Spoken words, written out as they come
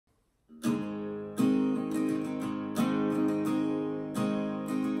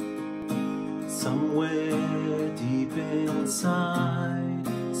Somewhere deep inside,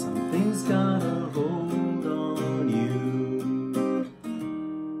 something's got a hold on you,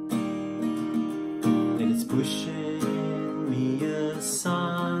 and it's pushing me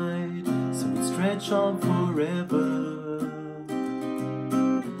aside, so it stretch on forever.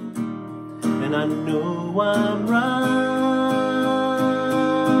 And I know I'm right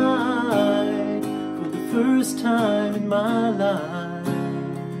for the first time in my life.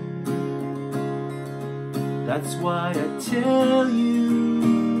 That's why I tell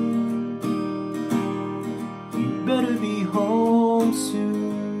you, you better be home soon.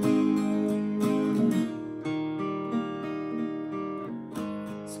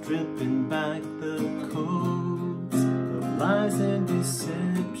 Stripping back the coats of lies and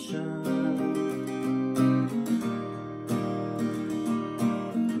deception,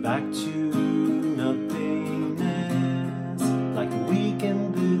 back to nothingness, like a week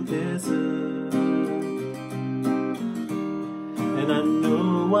in the desert. And I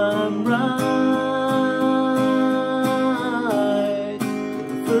know I'm right for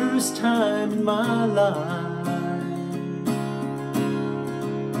the first time in my life.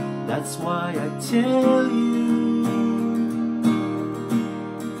 That's why I tell you,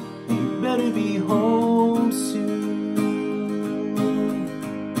 you better be home soon.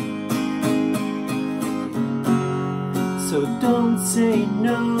 So don't say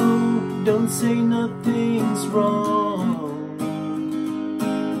no, don't say nothing's wrong,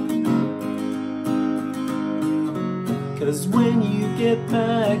 'cause when you get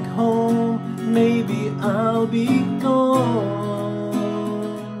back home, maybe I'll be gone.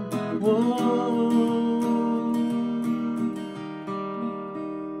 Whoa.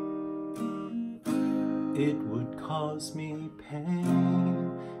 It would cause me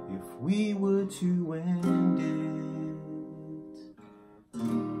pain if we were to end it,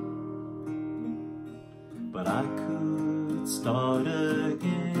 but I could start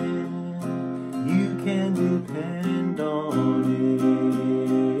again. You can depend on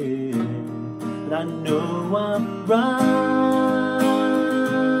it. And I know I'm right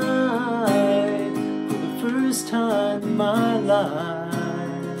for the first time in my life.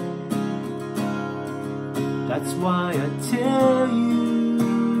 That's why I tell you,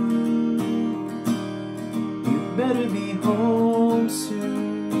 you better be home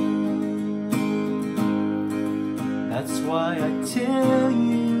soon. That's why I tell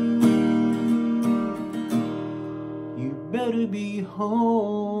you, better be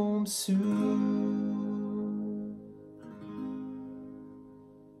home soon.